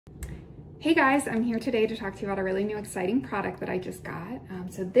Hey guys, I'm here today to talk to you about a really new exciting product that I just got.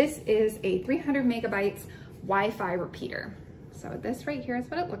 So this is a 300 megabytes Wi-Fi repeater. So this right here is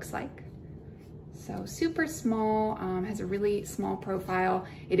what it looks like. So super small, has a really small profile.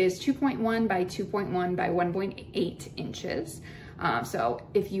 It is 2.1 by 2.1 by 1.8 inches. So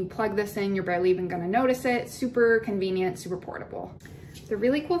if you plug this in, you're barely even gonna notice it. Super convenient, super portable. The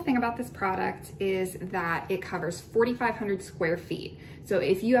really cool thing about this product is that it covers 4,500 square feet. So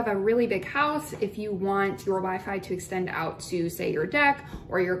if you have a really big house, if you want your Wi-Fi to extend out to say your deck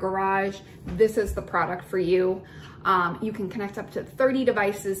or your garage, this is the product for you. You can connect up to 30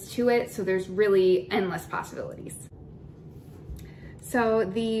 devices to it, so there's really endless possibilities. So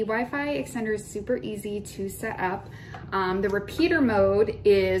the Wi-Fi extender is super easy to set up. The repeater mode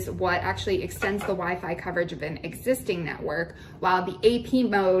is what actually extends the Wi-Fi coverage of an existing network, while the AP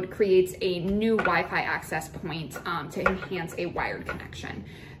mode creates a new Wi-Fi access point to enhance a wired connection.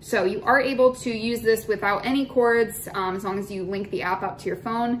 So you are able to use this without any cords as long as you link the app up to your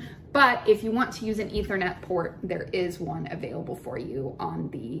phone. But if you want to use an Ethernet port, there is one available for you on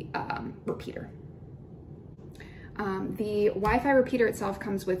the repeater. The Wi-Fi repeater itself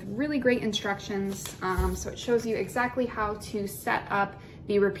comes with really great instructions. So it shows you exactly how to set up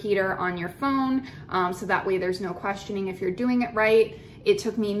the repeater on your phone. So that way there's no questioning if you're doing it right. It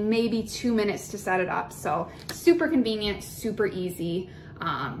took me maybe 2 minutes to set it up. So super convenient, super easy,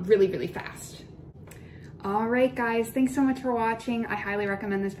 really, really fast. All right, guys, thanks so much for watching. I highly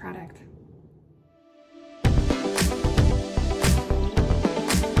recommend this product.